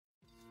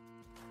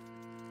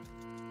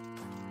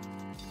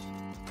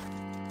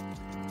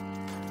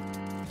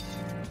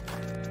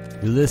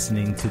You're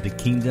listening to the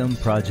Kingdom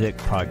Project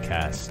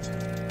Podcast.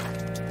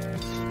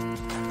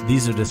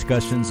 These are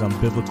discussions on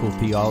biblical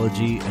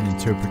theology and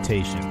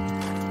interpretation.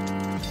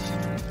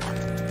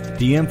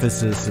 The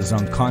emphasis is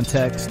on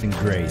context and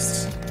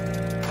grace.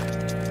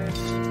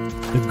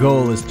 The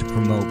goal is to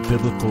promote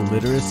biblical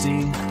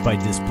literacy by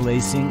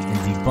displacing and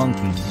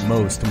debunking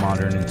most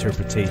modern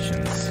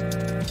interpretations.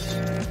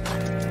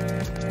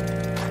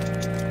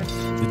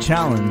 The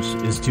challenge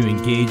is to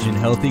engage in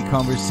healthy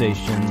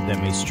conversation that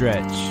may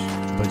stretch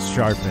but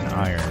sharpen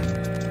iron.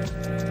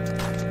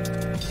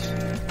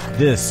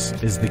 This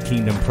is the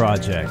Kingdom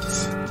Project,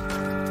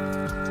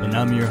 and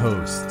I'm your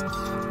host,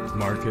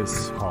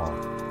 Marcus Hall.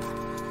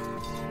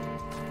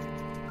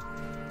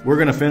 We're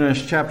going to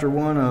finish chapter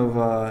 1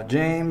 of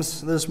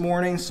James this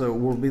morning, so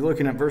we'll be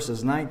looking at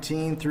verses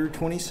 19 through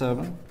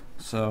 27.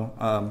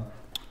 So,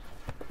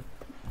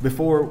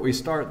 before we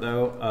start,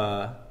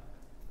 though,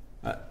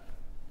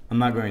 I'm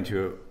not going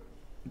to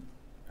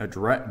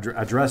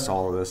address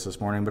all of this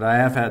morning, but I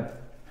have had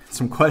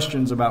some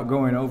questions about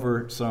going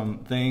over some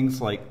things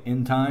like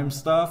end time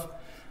stuff.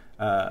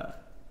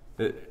 Do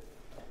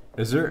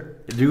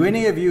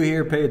any of you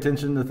here pay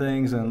attention to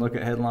things and look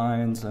at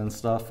headlines and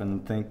stuff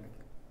and think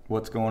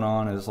what's going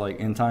on is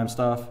like end time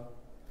stuff?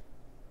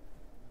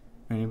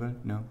 Anybody?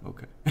 No?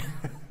 Okay.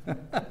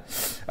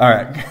 All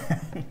right.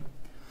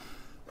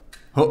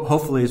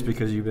 Hopefully it's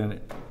because you've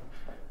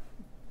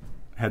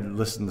had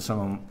listened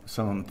to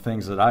some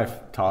things that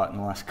I've taught in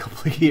the last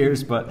couple of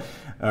years,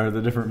 or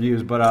the different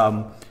views.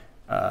 But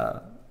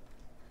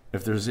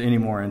if there's any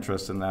more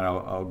interest in that,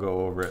 I'll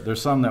go over it.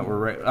 There's some that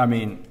were,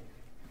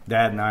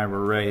 Dad and I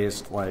were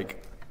raised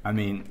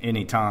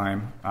any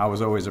time. I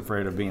was always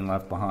afraid of being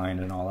left behind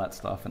and all that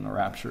stuff in the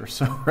rapture.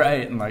 So,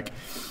 right? And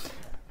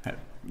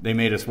they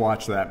made us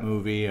watch that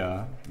movie,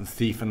 The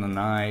Thief in the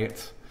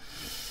Night,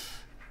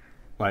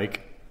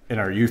 in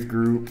our youth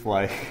group,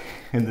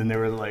 and then they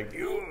were like,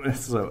 ew.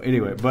 So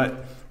anyway,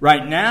 but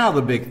right now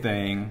the big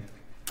thing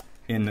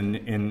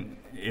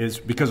is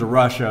because of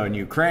Russia and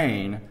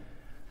Ukraine.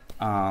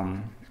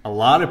 A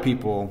lot of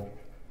people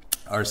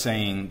are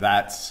saying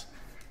that's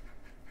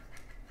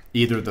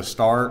either the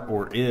start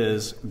or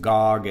is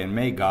Gog and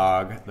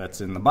Magog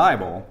that's in the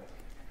Bible.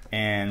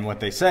 And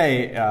what they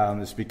say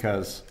is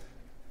because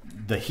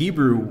the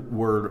Hebrew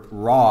word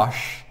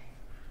Rosh,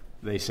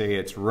 they say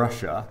it's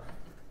Russia,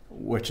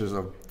 which is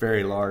a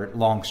very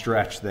long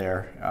stretch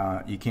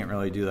there. You can't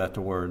really do that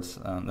to words.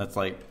 That's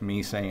like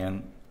me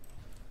saying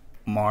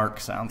Mark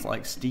sounds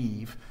like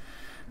Steve.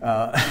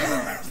 Rosh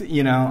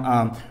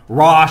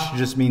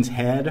just means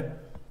head.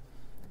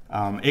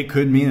 It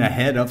could mean a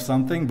head of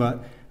something,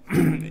 but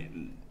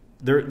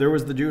there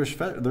was the Jewish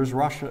there's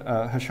Rosh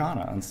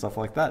Hashanah and stuff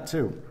like that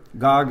too.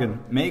 Gog and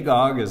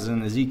Magog is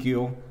in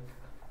Ezekiel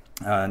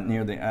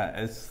near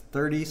it's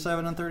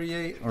 37 and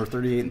 38 or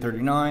 38 and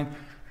 39.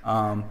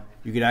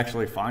 You could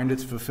actually find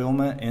its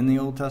fulfillment in the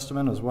Old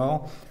Testament as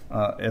well,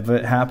 of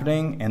it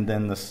happening. And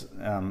then this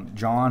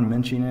John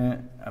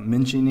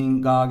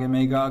mentioning Gog and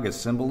Magog as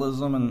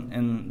symbolism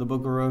in the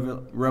book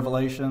of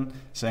Revelation,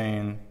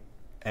 saying,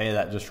 hey,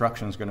 that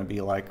destruction is going to be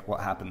like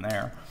what happened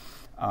there.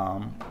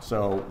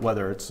 So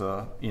whether it's,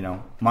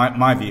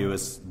 my view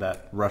is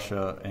that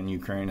Russia and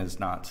Ukraine is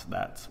not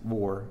that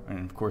war.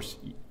 And of course,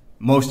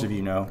 most of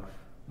you know,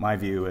 my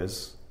view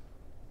is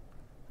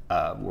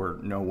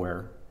we're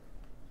nowhere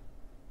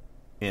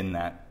in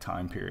that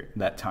time period,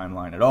 that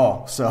timeline at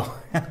all. So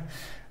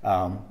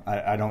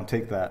I don't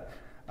take that.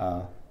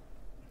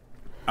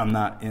 I'm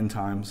not end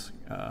times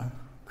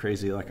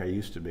crazy like I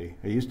used to be.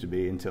 I used to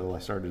be until I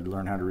started to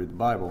learn how to read the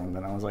Bible, and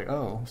then I was like,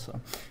 oh,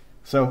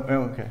 so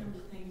okay.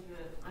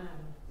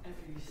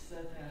 After you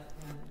said that,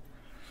 when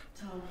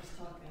Tom was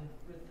talking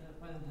with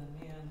one of the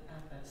men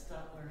at that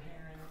Statler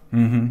Heron,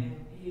 Mm-hmm.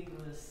 and he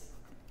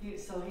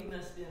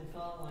must have been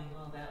following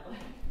all that.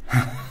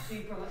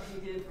 He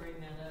did bring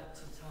that up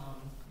to Tom.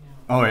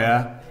 Oh,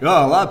 yeah?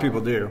 Oh, a lot of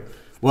people do.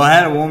 Well, I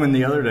had a woman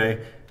the other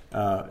day.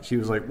 She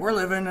was like, we're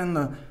living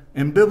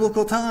in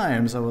biblical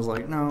times. I was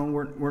like, no,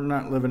 we're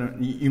not living in...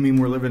 You mean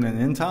we're living in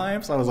end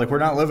times? I was like, we're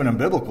not living in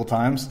biblical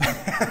times.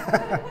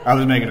 I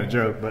was making a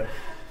joke, but...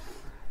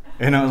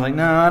 And I was like,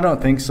 no, I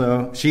don't think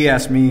so. She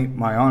asked me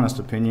my honest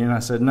opinion. I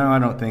said, no, I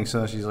don't think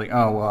so. She's like,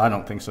 oh, well, I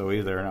don't think so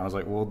either. And I was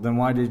like, well, then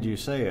why did you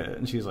say it?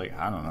 And she's like,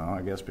 I don't know.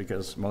 I guess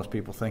because most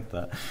people think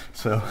that.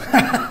 So...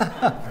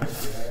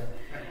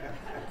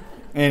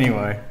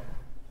 Anyway,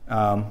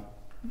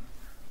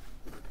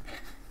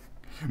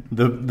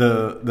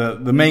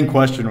 the main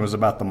question was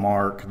about the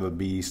mark, the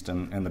beast,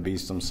 and the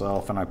beast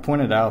himself. And I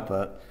pointed out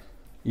that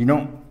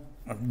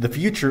the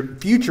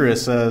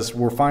futurist says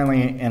we're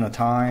finally in a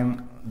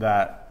time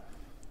that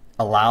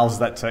allows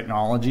that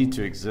technology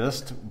to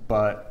exist.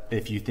 But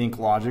if you think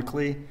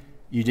logically,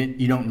 you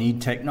don't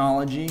need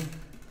technology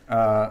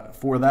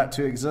for that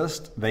to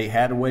exist. They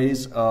had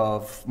ways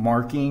of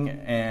marking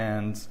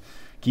and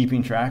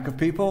keeping track of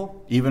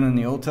people, even in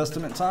the Old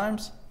Testament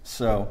times.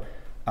 So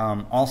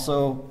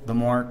also the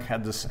mark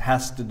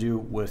has to do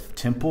with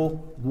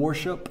temple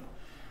worship,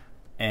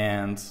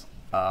 and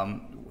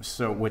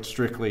So which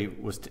strictly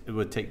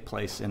would take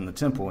place in the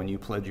temple, and you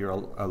pledge your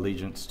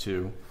allegiance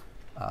to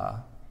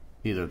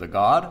either the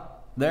god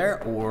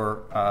there,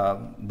 or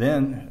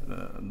then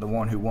the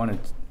one who wanted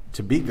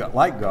to be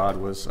like God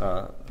was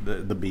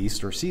the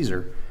beast or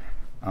Caesar.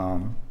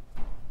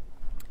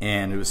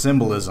 And it was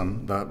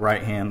symbolism. The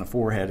right hand, the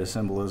forehead is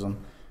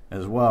symbolism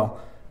as well.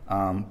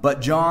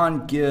 But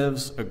John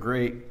gives a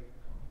great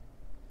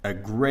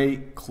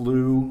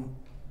clue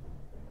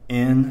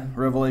in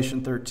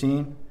Revelation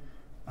 13.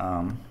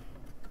 And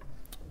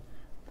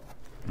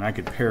I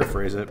could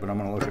paraphrase it, but I'm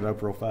going to look it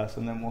up real fast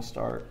and then we'll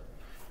start.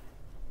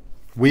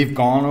 We've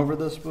gone over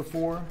this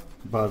before,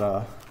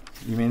 but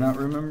you may not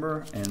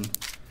remember, and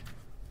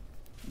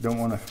don't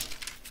want to.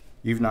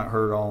 You've not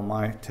heard all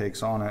my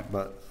takes on it,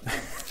 but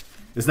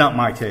it's not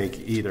my take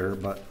either.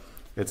 But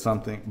it's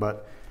something.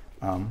 But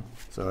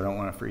so I don't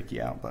want to freak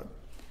you out.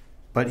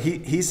 But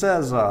he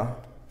says at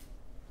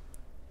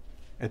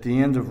the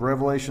end of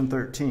Revelation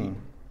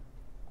 13,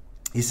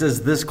 he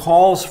says this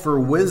calls for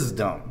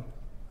wisdom.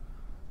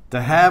 To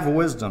have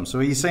wisdom. So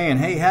he's saying,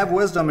 hey, have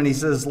wisdom. And he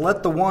says,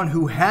 let the one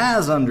who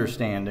has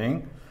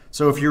understanding.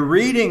 So if you're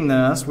reading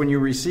this, when you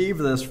receive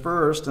this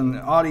first, and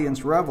the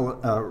audience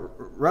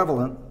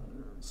relevant,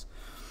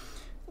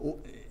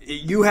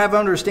 you have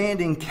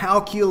understanding,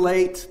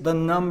 calculate the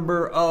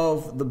number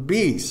of the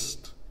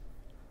beast.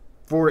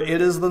 For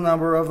it is the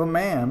number of a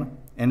man,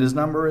 and his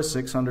number is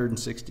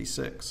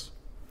 666.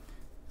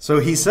 So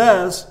he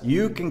says,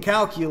 you can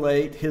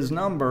calculate his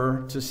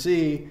number to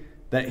see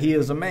that he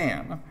is a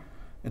man.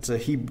 It's a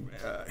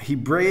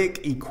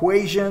Hebraic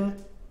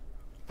equation,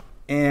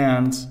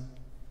 and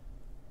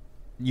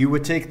you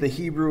would take the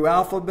Hebrew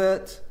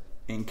alphabet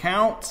and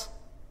count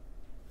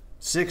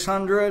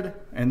 600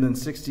 and then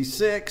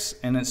 66,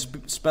 and it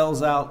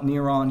spells out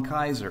Neron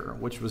Kaiser,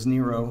 which was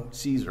Nero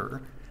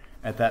Caesar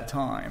at that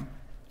time.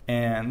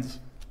 And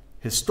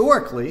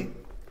historically,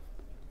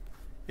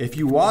 if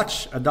you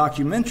watch a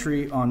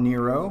documentary on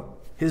Nero,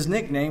 his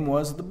nickname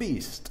was the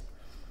Beast.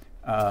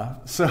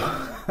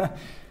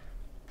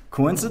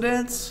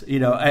 Coincidence?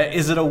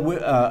 Is it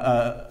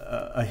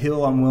a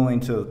hill I'm willing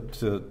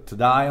to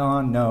die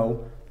on?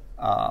 No.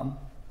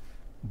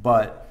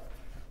 But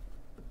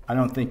I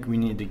don't think we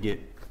need to get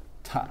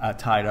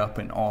tied up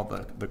in all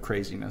the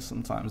craziness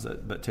sometimes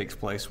that takes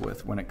place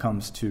when it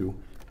comes to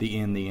the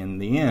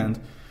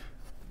end.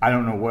 I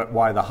don't know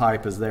why the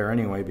hype is there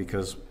anyway,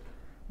 because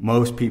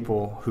most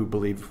people who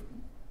believe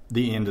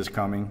the end is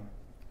coming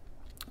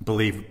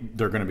believe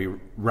they're going to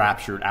be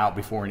raptured out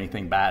before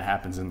anything bad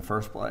happens in the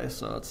first place.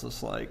 So it's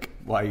just like,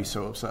 why are you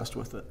so obsessed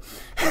with it?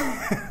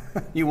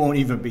 You won't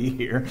even be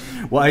here.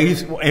 Why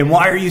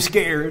are you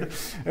scared?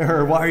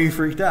 Or why are you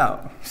freaked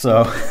out?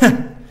 So,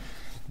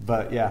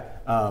 but yeah.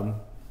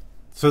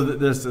 So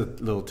there's a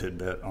little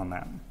tidbit on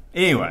that.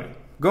 Anyway,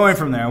 going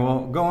from there,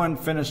 we'll go and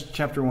finish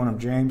chapter 1 of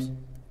James.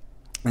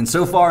 And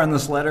so far in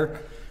this letter,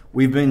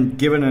 we've been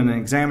given an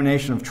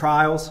examination of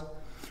trials.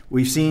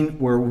 We've seen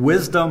where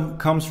wisdom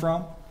comes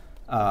from.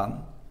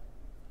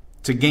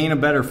 To gain a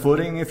better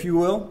footing, if you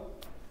will,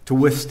 to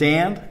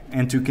withstand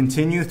and to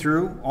continue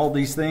through all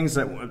these things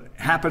that would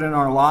happen in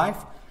our life,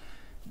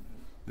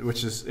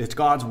 it's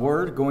God's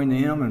word, going to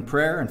Him in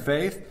prayer and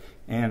faith,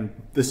 and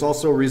this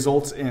also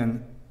results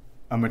in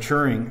a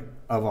maturing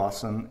of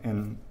us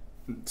and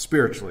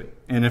spiritually.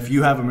 And if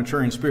you have a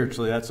maturing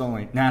spiritually, that's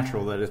only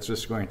natural that it's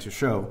just going to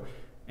show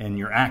in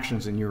your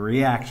actions and your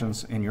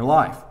reactions in your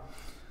life.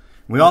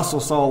 We also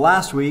saw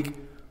last week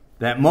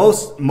that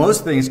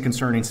most things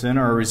concerning sin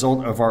are a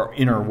result of our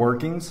inner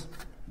workings,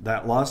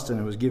 that lust, and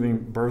it was giving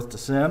birth to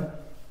sin.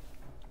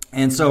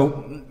 And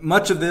so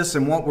much of this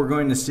and what we're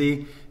going to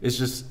see is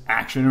just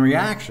action and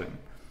reaction.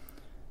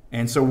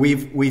 And so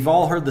we've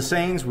all heard the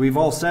sayings, we've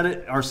all said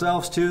it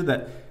ourselves too,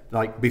 that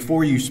like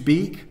before you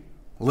speak,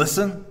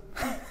 listen,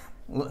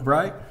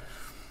 right?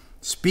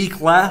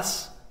 Speak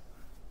less.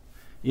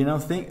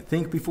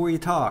 Think before you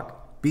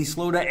talk. Be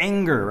slow to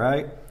anger,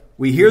 right?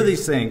 We hear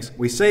these things,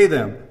 we say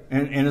them,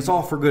 and it's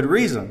all for good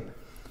reason.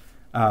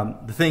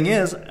 The thing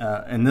is,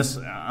 and this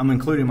I'm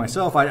including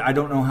myself, I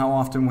don't know how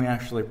often we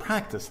actually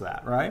practice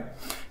that, right?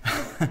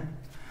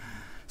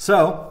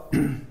 So,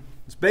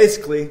 it's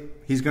basically,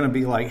 he's going to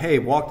be like, hey,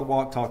 walk the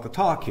walk, talk the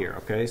talk here,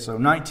 okay? So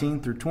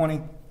 19 through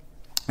 20,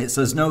 it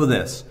says, know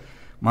this,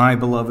 my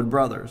beloved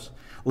brothers.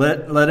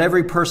 Let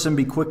every person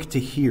be quick to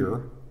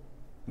hear,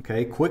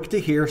 okay? Quick to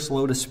hear,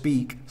 slow to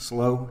speak,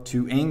 slow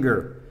to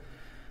anger.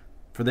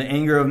 For the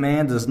anger of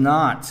man does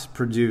not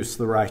produce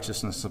the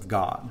righteousness of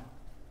God.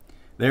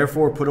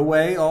 Therefore put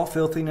away all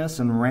filthiness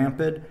and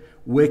rampant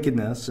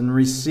wickedness, and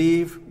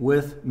receive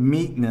with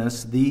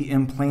meekness the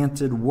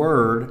implanted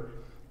word,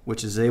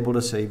 which is able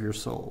to save your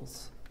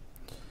souls.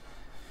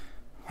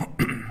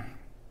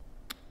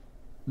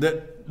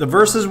 The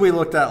verses we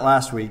looked at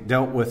last week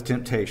dealt with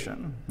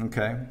temptation,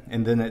 okay?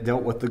 And then it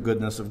dealt with the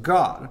goodness of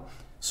God.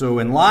 So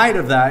in light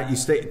of that,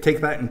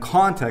 take that in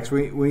context.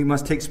 We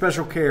must take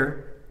special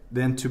care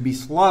then to be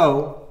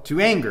slow to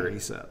anger, he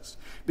says.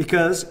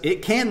 Because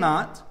it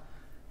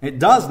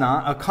does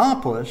not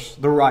accomplish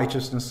the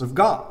righteousness of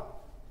God.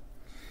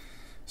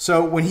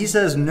 So when he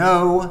says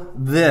know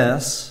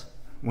this,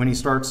 when he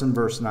starts in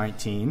verse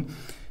 19,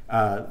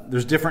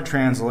 there's different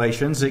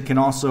translations. It can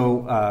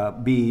also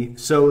be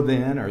so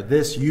then, or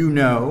this you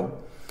know.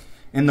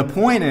 And the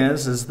point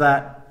is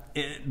that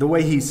the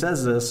way he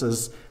says this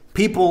is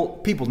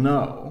people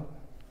know,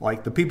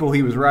 like the people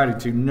he was writing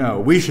to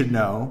know. We should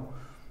know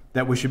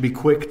that we should be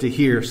quick to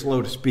hear,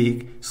 slow to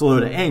speak,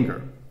 slow to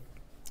anger,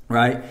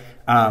 right?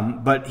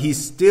 But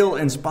he's still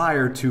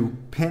inspired to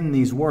pen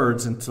these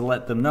words and to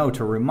let them know,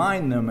 to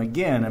remind them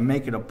again and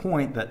make it a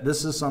point that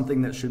this is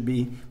something that should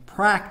be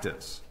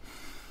practiced.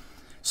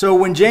 So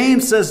when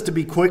James says to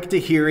be quick to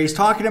hear, he's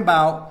talking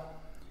about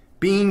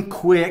being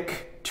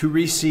quick to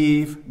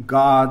receive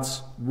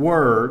God's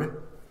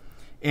word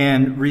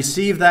and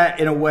receive that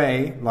in a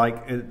way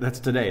like that's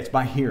today. It's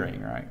by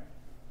hearing, right?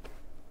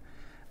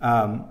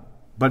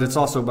 But it's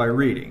also by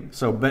reading.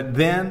 So, but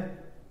then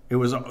it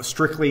was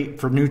strictly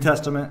for New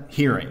Testament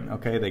hearing.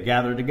 Okay, they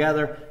gathered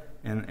together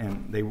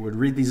and they would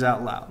read these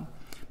out loud.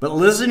 But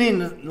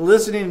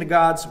listening to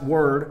God's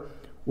word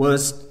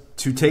was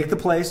to take the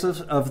place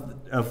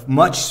of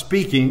much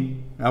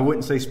speaking. I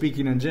wouldn't say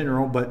speaking in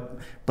general,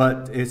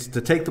 but it's to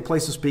take the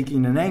place of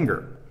speaking in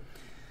anger.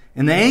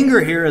 And the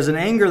anger here is an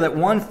anger that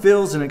one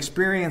feels and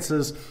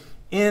experiences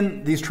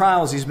in these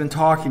trials he's been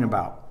talking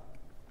about,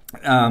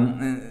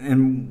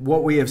 and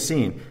what we have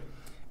seen.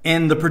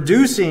 And the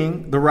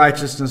producing the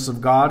righteousness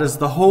of God is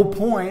the whole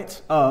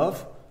point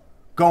of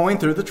going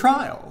through the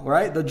trial,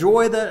 right? The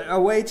joy that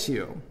awaits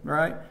you,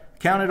 right?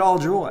 Count it all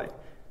joy.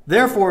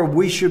 Therefore,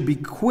 we should be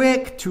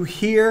quick to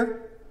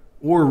hear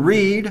or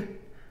read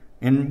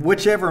in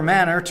whichever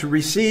manner to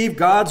receive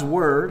God's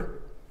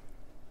word,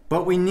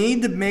 but we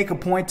need to make a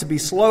point to be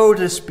slow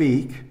to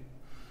speak.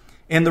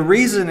 And the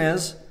reason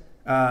is,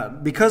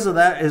 because of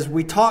that, is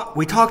we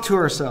talk to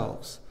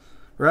ourselves,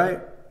 right?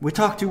 We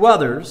talk to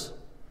others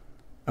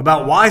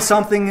about why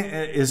something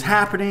is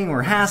happening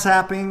or has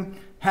happening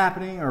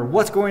or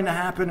what's going to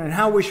happen and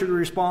how we should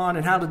respond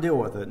and how to deal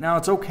with it. Now,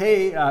 it's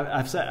okay.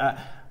 I've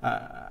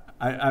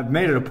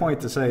made it a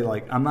point to say,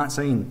 like, I'm not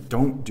saying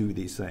don't do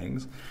these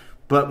things,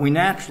 but we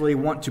naturally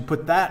want to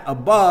put that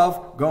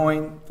above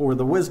going for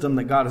the wisdom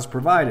that God has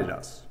provided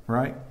us,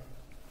 right?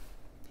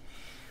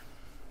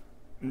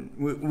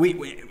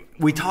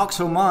 We talk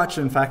so much,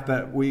 in fact,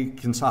 that we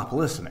can stop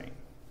listening.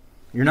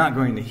 You're not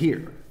going to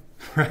hear,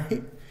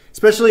 right?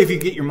 Especially if you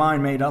get your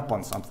mind made up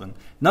on something.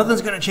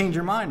 Nothing's going to change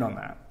your mind on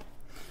that.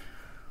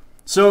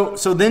 So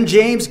then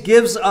James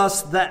gives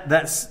us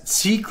that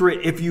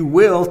secret, if you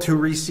will, to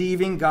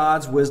receiving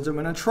God's wisdom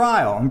in a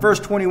trial. In verse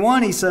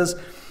 21, he says,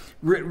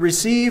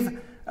 receive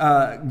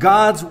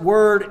God's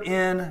word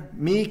in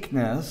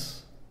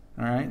meekness.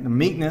 All right, the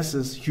meekness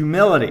is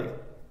humility.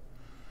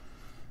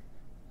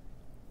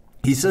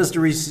 He says to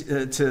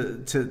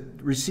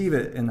receive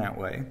it in that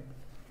way.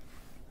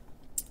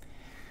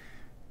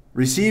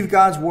 Receive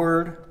God's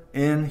word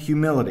in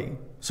humility.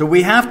 So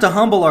we have to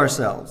humble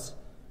ourselves.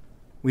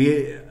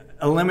 We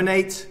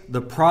eliminate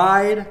the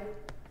pride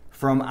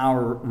from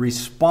our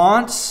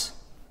response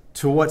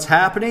to what's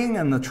happening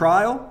in the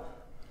trial.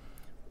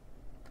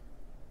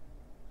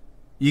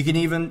 You can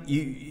even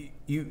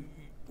you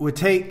would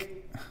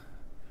take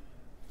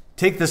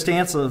the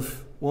stance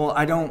of, well,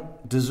 I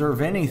don't deserve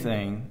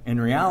anything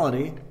in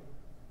reality,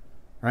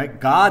 right?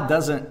 God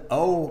doesn't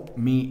owe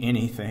me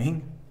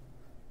anything.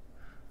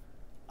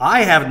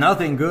 I have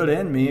nothing good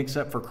in me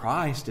except for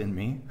Christ in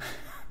me,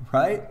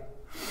 right?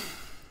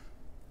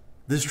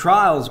 This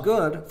trial is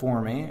good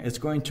for me. It's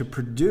going to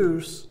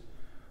produce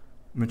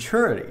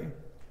maturity.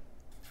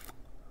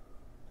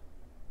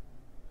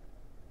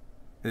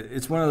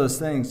 It's one of those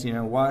things, you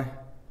know, why?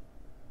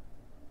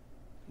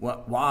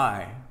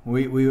 Why?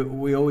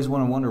 We always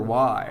want to wonder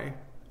why.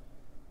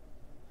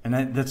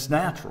 And that's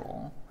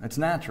natural. It's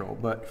natural.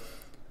 But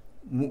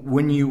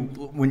when you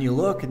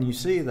look and you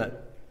see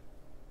that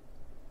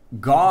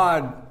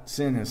God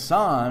sent his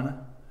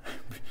son,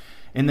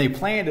 and they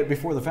planned it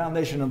before the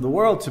foundation of the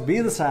world to be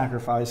the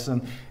sacrifice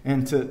and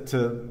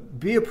to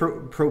be a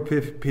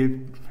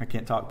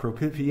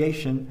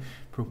propitiation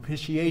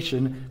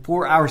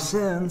for our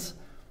sins,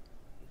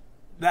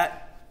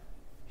 that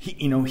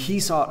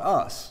he sought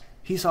us.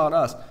 He sought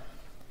us.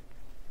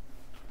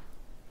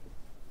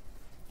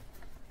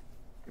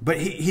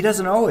 But he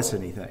doesn't owe us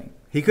anything.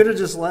 He could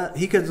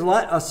have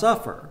let us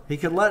suffer. He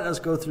could let us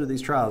go through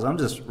these trials. I'm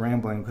just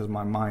rambling because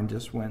my mind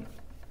just went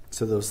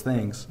to those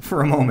things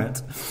for a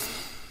moment.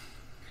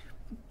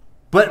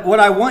 But what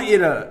I want you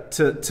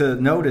to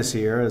notice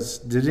here is,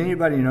 did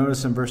anybody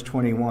notice in verse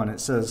 21, it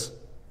says,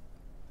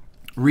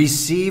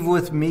 receive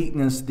with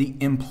meekness the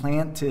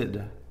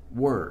implanted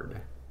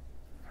word.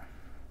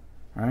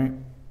 Right?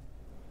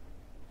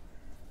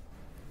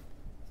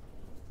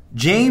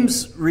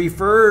 James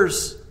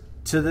refers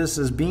to this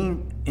as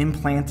being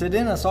implanted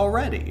in us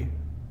already.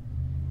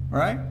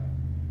 Right?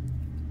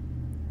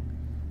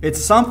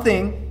 It's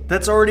something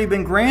that's already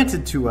been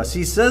granted to us.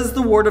 He says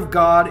the word of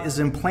God is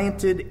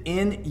implanted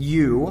in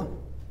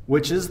you,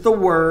 which is the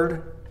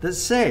word that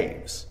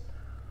saves.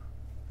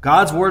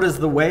 God's word is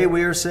the way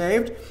we are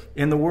saved,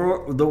 and the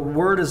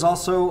word is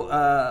also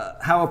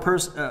how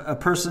a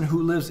person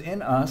who lives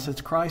in us,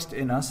 it's Christ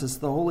in us, it's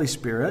the Holy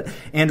Spirit,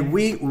 and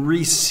we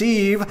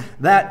receive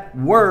that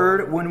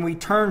word when we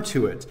turn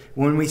to it,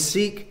 when we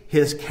seek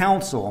his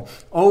counsel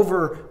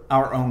over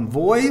our own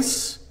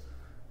voice,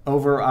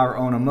 over our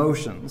own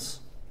emotions.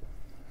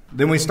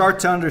 Then we start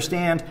to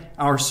understand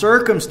our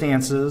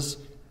circumstances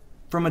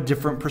from a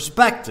different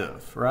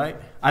perspective, right?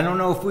 I don't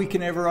know if we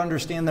can ever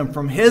understand them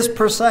from his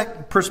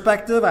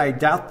perspective. I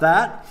doubt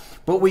that.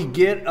 But we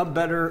get a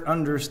better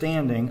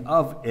understanding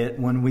of it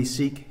when we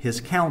seek his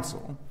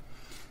counsel.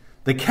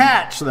 The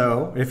catch,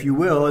 though, if you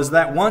will, is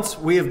that once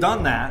we have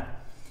done that,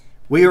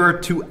 we are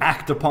to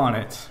act upon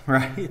it,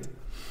 right?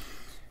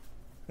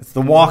 It's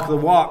the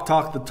walk,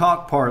 talk the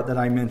talk part that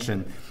I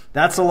mentioned.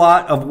 That's a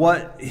lot of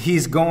what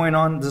he's going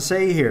on to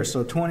say here.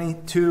 So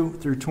 22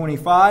 through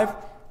 25.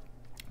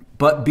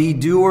 But be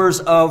doers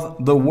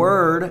of the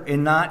word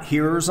and not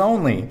hearers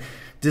only,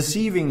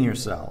 deceiving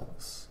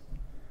yourselves.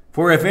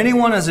 For if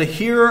anyone is a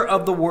hearer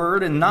of the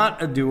word and not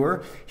a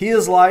doer, he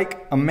is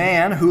like a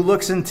man who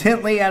looks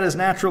intently at his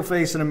natural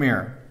face in a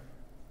mirror.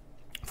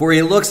 For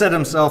he looks at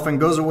himself and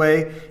goes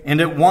away and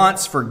at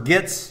once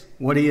forgets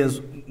what he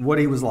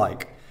was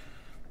like.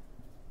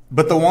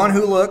 But the one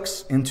who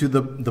looks into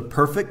the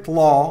perfect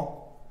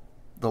law,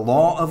 the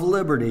law of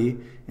liberty,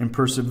 and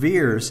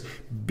perseveres,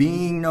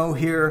 being no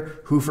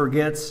hearer who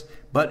forgets,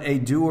 but a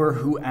doer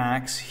who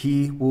acts,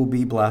 he will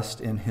be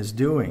blessed in his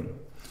doing.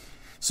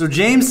 So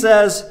James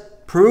says,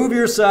 prove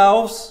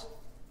yourselves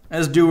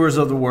as doers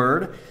of the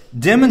word,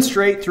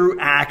 demonstrate through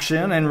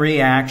action and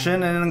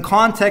reaction, and in the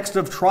context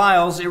of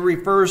trials, it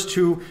refers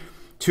to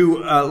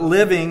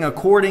living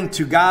according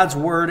to God's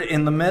word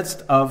in the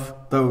midst of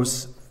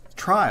those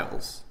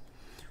trials.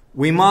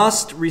 We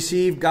must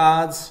receive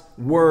God's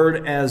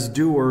word as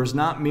doers,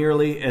 not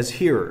merely as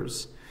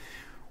hearers.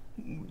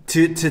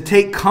 To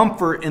take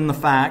comfort in the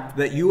fact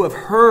that you have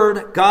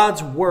heard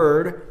God's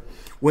word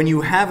when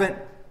you haven't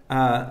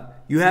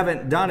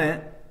done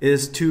it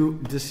is to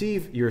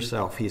deceive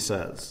yourself, he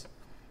says.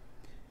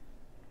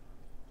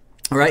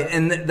 All right,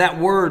 and that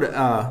word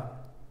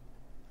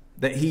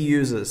that he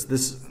uses,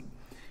 this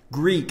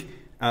Greek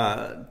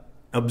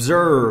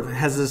observe,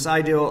 has this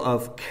idea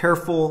of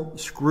careful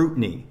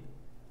scrutiny.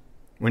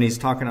 When he's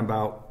talking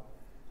about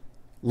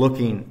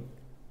looking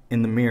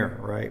in the mirror,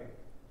 right?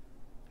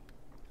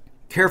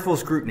 Careful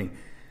scrutiny.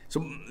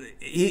 So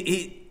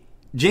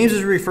James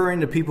is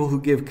referring to people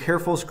who give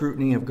careful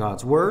scrutiny of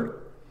God's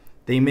word.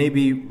 They may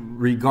be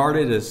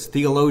regarded as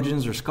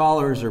theologians or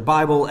scholars or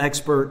Bible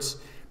experts,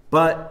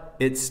 but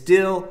it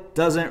still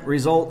doesn't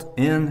result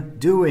in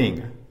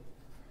doing.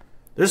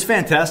 There's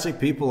fantastic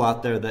people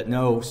out there that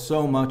know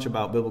so much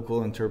about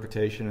biblical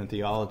interpretation and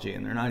theology,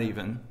 and they're not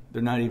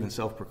even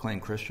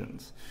self-proclaimed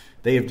Christians.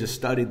 They have just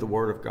studied the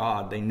Word of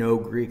God. They know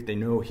Greek. They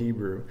know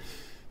Hebrew.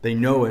 They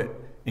know it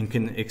and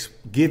can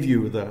give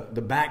you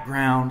the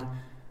background,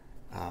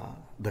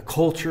 the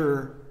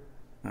culture,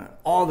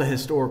 all the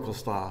historical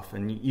stuff,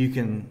 and you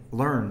can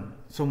learn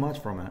so much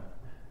from it.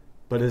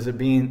 But as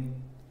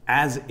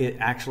it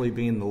actually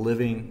being the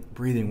living,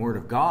 breathing Word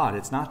of God,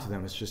 it's not to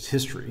them. It's just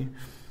history.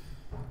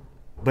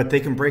 But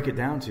they can break it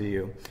down to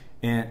you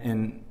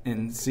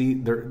and see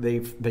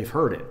they've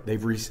heard it,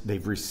 they've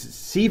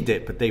received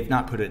it, but they've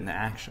not put it into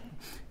action.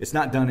 It's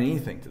not done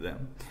anything to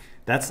them.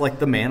 That's like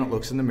the man that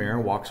looks in the mirror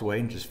and walks away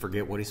and just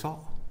forget what he saw.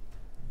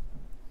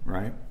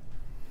 Right?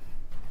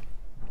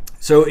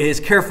 So it is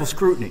careful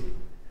scrutiny.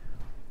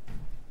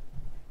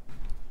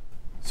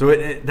 So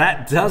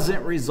that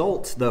doesn't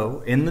result,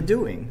 though, in the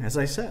doing, as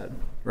I said,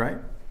 right?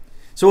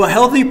 So a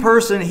healthy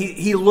person,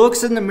 he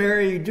looks in the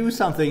mirror, you do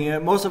something,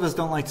 and most of us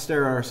don't like to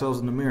stare at ourselves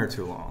in the mirror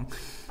too long.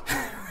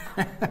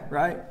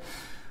 Right?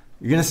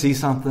 You're going to see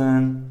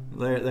something,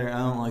 there, I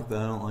don't like that,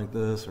 I don't like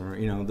this, or,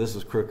 this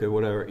is crooked,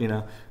 whatever,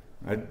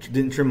 I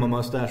didn't trim my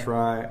mustache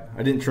right,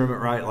 I didn't trim it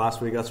right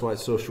last week, that's why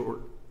it's so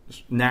short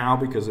now,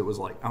 because it was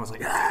like, I was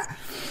like, ah!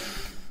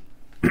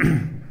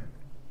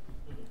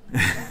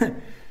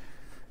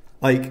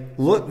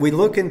 We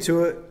look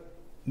into it,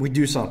 we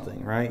do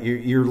something, right?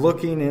 You're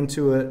looking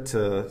into it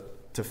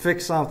to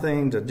fix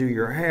something, to do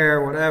your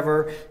hair,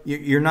 whatever.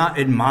 You're not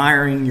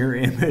admiring your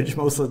image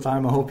most of the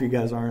time. I hope you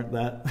guys aren't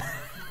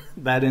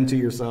that into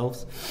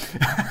yourselves.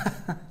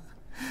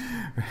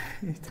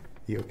 Right?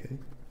 You okay?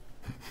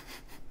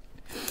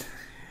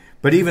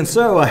 But even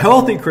so, a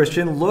healthy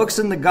Christian looks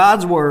into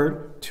God's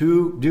word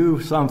to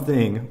do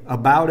something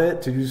about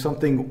it, to do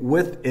something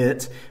with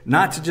it,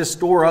 not to just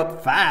store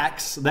up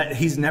facts that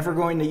he's never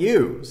going to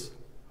use.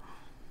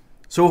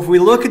 So if we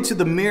look into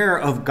the mirror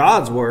of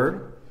God's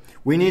word,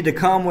 we need to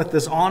come with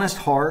this honest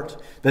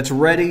heart that's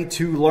ready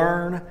to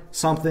learn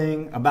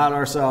something about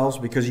ourselves,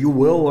 because you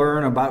will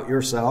learn about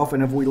yourself.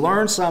 And if we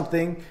learn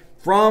something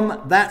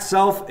from that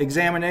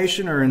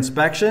self-examination or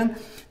inspection,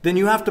 then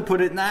you have to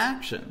put it in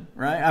action,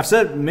 right? I've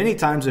said many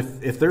times,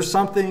 if there's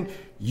something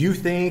you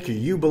think or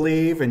you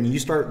believe and you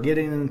start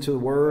getting into the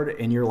Word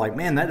and you're like,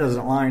 man, that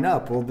doesn't line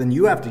up. Well, then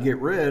you have to get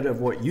rid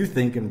of what you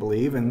think and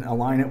believe and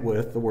align it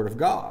with the Word of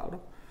God.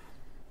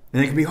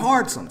 And it can be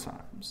hard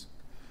sometimes.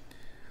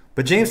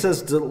 But James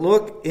says to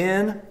look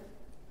in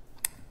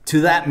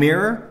to that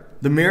mirror,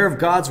 the mirror of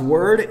God's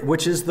Word,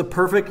 which is the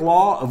perfect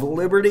law of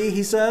liberty,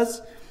 he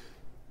says.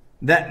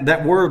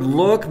 That word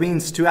look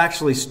means to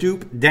actually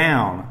stoop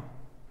down.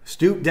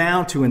 Stoop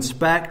down to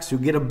inspect, to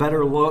get a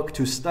better look,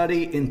 to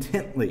study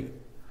intently.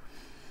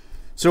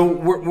 So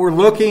we're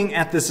looking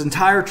at this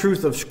entire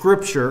truth of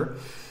Scripture.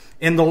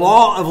 And the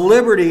law of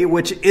liberty,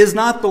 which is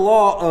not the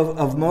law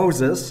of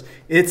Moses,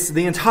 it's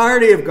the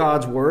entirety of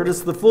God's Word.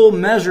 It's the full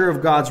measure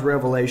of God's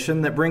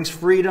revelation that brings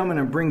freedom and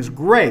it brings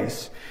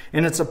grace.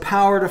 And it's a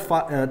power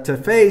to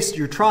face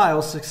your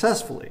trials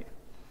successfully.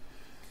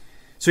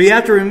 So you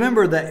have to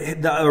remember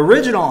that the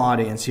original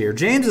audience here,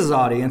 James's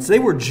audience, they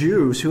were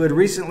Jews who had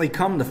recently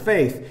come to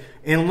faith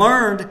and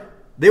learned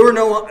they were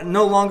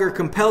no longer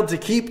compelled to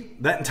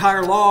keep that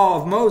entire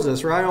law of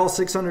Moses, right? All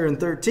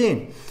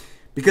 613.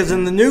 Because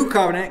in the new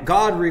covenant,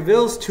 God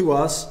reveals to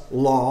us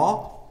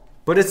law,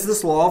 but it's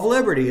this law of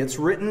liberty. It's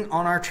written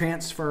on our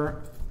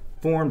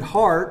transformed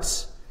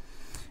hearts,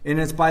 and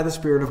it's by the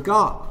Spirit of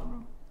God.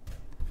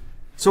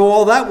 So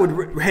all that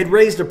had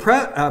raised a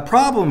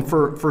problem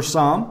for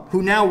some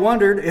who now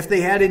wondered if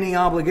they had any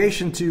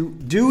obligation to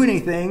do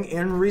anything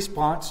in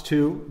response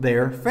to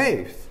their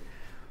faith.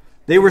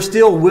 They were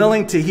still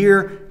willing to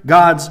hear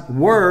God's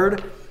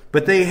Word,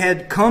 but they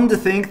had come to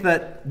think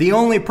that the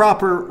only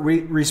proper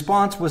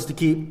response was to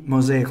keep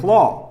Mosaic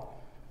law.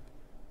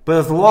 But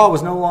if the law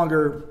was no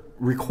longer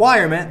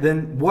requirement,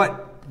 then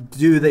what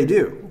do they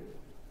do?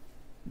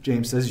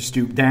 James says you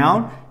stoop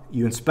down,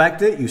 you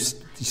inspect it, you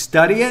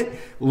study it,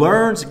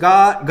 learn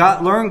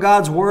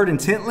God's Word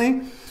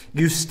intently.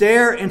 You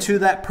stare into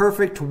that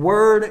perfect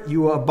Word,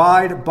 you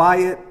abide by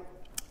it.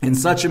 And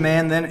such a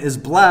man then is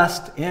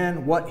blessed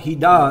in what he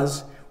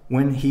does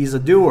when he's a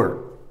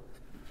doer.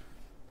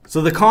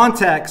 So the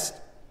context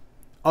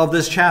of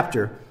this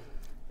chapter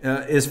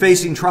is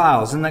facing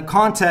trials. In that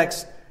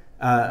context,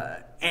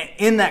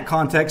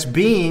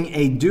 being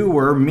a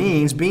doer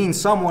means being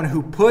someone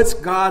who puts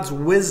God's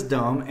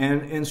wisdom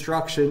and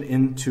instruction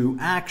into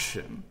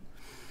action.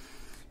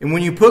 And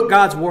when you put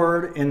God's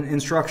Word and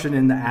instruction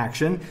into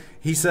action,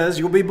 he says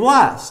you'll be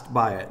blessed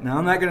by it. Now,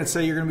 I'm not going to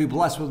say you're going to be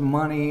blessed with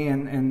money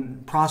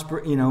and prosper,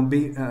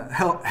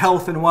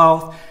 health and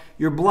wealth.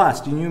 You're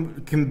blessed. And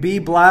you can be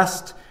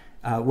blessed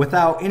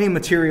without any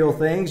material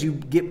things. You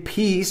get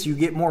peace. You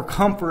get more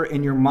comfort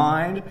in your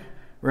mind,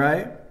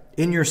 right?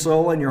 In your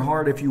soul and your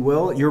heart, if you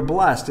will. You're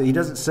blessed. He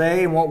doesn't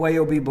say in what way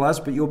you'll be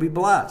blessed, but you'll be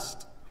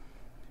blessed.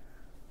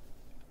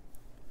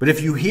 But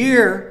if you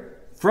hear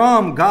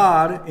from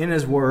God in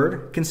His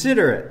Word,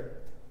 consider it.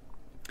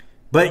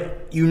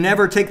 But you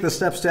never take the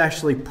steps to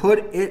actually put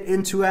it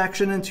into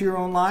action into your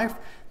own life,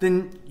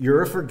 then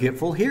you're a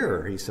forgetful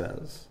hearer, he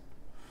says.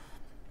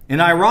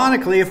 And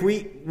ironically, if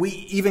we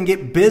even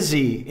get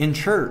busy in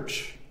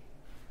church,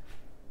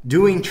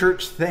 doing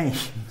church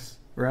things,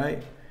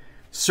 right?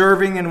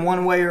 Serving in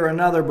one way or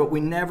another, but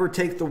we never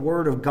take the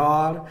Word of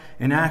God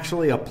and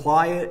actually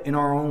apply it in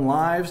our own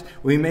lives,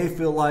 we may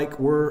feel like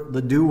we're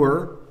the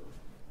doer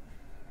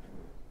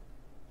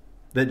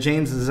that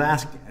James is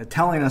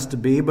telling us to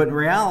be, but in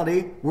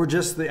reality, we're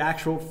just the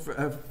actual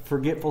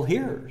forgetful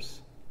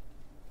hearers.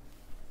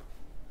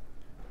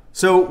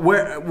 So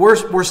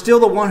we're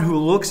still the one who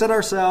looks at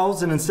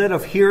ourselves, and instead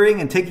of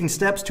hearing and taking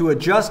steps to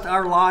adjust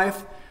our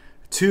life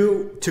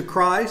to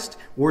Christ,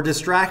 we're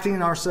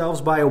distracting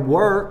ourselves by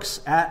works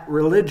at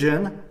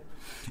religion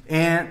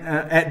and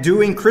at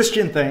doing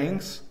Christian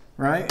things,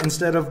 right?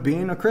 Instead of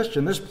being a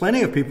Christian. There's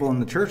plenty of people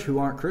in the church who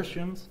aren't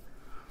Christians.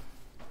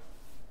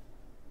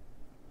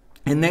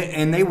 And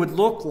they would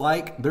look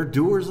like they're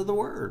doers of the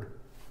Word.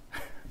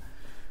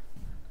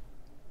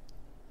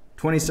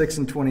 26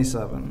 and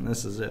 27,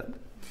 this is it.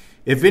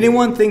 If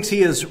anyone thinks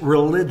he is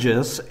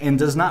religious and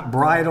does not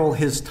bridle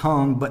his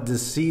tongue but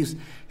deceives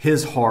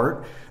his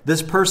heart,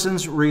 this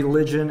person's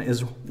religion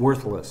is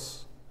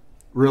worthless.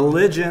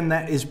 Religion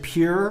that is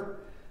pure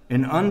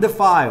and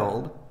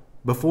undefiled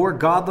before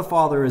God the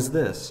Father is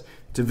this: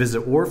 to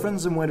visit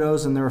orphans and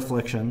widows in their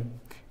affliction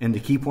and to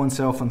keep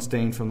oneself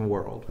unstained from the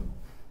world.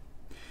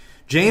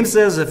 James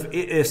says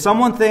if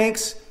someone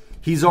thinks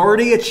he's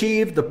already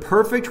achieved the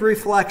perfect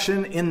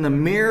reflection in the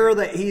mirror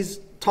that he's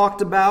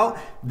talked about,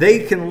 they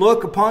can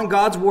look upon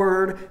God's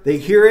Word, they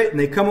hear it, and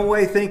they come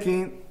away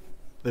thinking,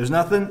 there's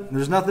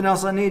nothing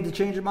else I need to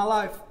change in my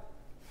life.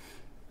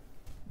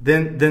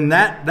 Then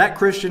that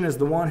Christian is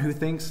the one who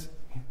thinks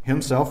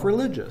himself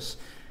religious.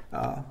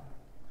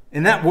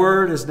 And that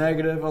word is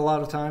negative a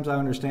lot of times. I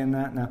understand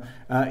that.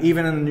 Now,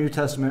 even in the New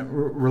Testament,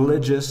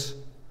 religious,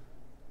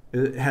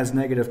 it has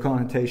negative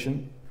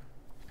connotation.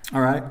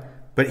 All right?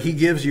 But he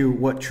gives you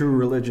what true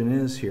religion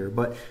is here.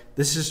 But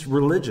this is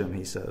religion,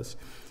 he says.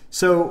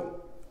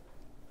 So,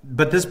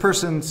 but this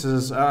person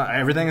says,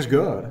 everything is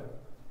good.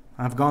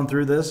 I've gone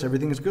through this.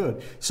 Everything is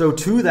good. So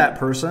to that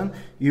person,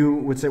 you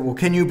would say, well,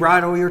 can you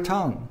bridle your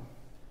tongue?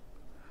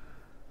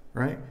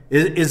 Right?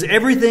 Is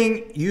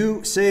everything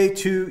you say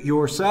to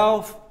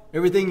yourself,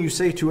 everything you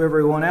say to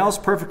everyone else,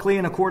 perfectly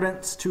in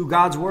accordance to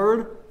God's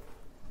word?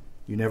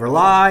 You never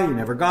lie, you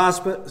never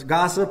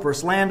gossip or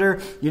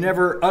slander, you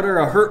never utter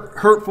a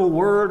hurtful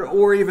word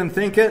or even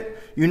think it.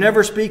 You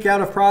never speak out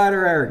of pride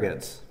or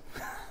arrogance.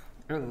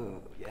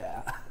 Oh,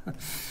 yeah.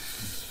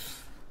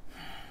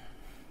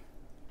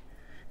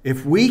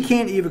 If we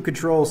can't even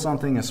control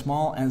something as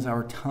small as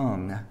our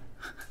tongue,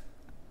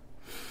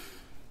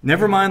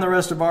 never mind the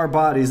rest of our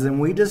bodies, then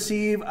we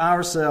deceive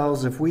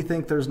ourselves if we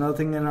think there's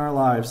nothing in our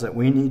lives that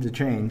we need to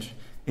change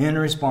in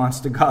response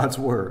to God's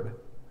word.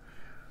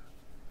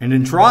 And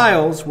in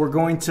trials, we're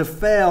going to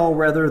fail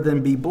rather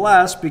than be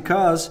blessed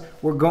because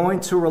we're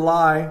going to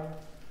rely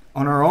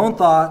on our own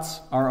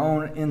thoughts, our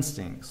own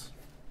instincts.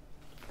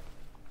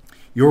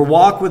 Your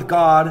walk with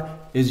God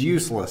is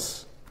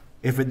useless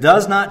if it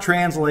does not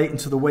translate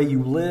into the way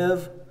you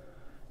live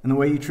and the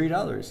way you treat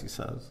others, he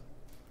says.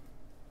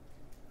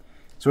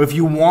 So if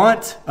you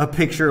want a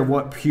picture of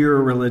what pure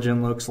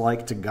religion looks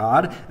like to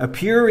God, a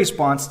pure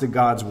response to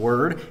God's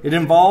word, it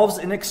involves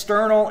an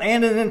external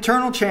and an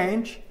internal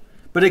change.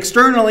 But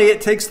externally, it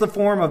takes the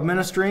form of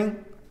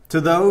ministering to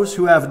those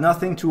who have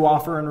nothing to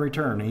offer in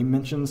return. He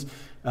mentions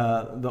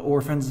the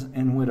orphans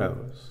and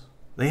widows.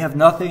 They have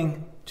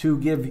nothing to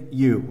give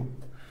you.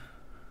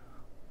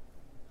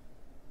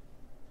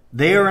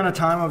 They are in a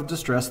time of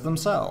distress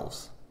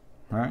themselves,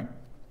 right?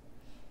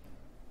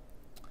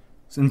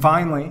 And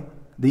finally,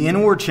 the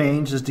inward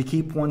change is to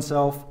keep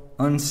oneself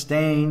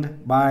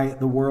unstained by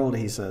the world,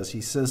 he says.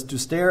 He says to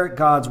stare at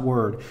God's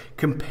word,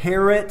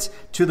 compare it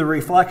to the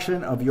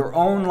reflection of your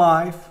own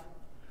life,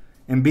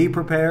 and be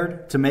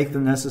prepared to make the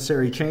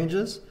necessary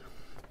changes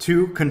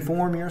to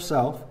conform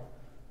yourself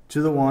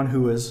to the one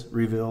who is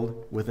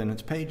revealed within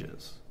its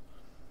pages.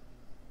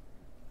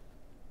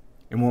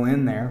 And we'll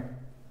end there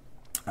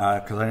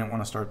because I didn't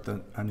want to start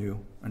a new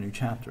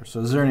chapter.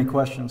 So is there any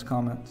questions,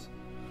 comments,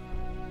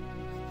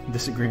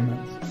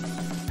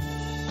 disagreements?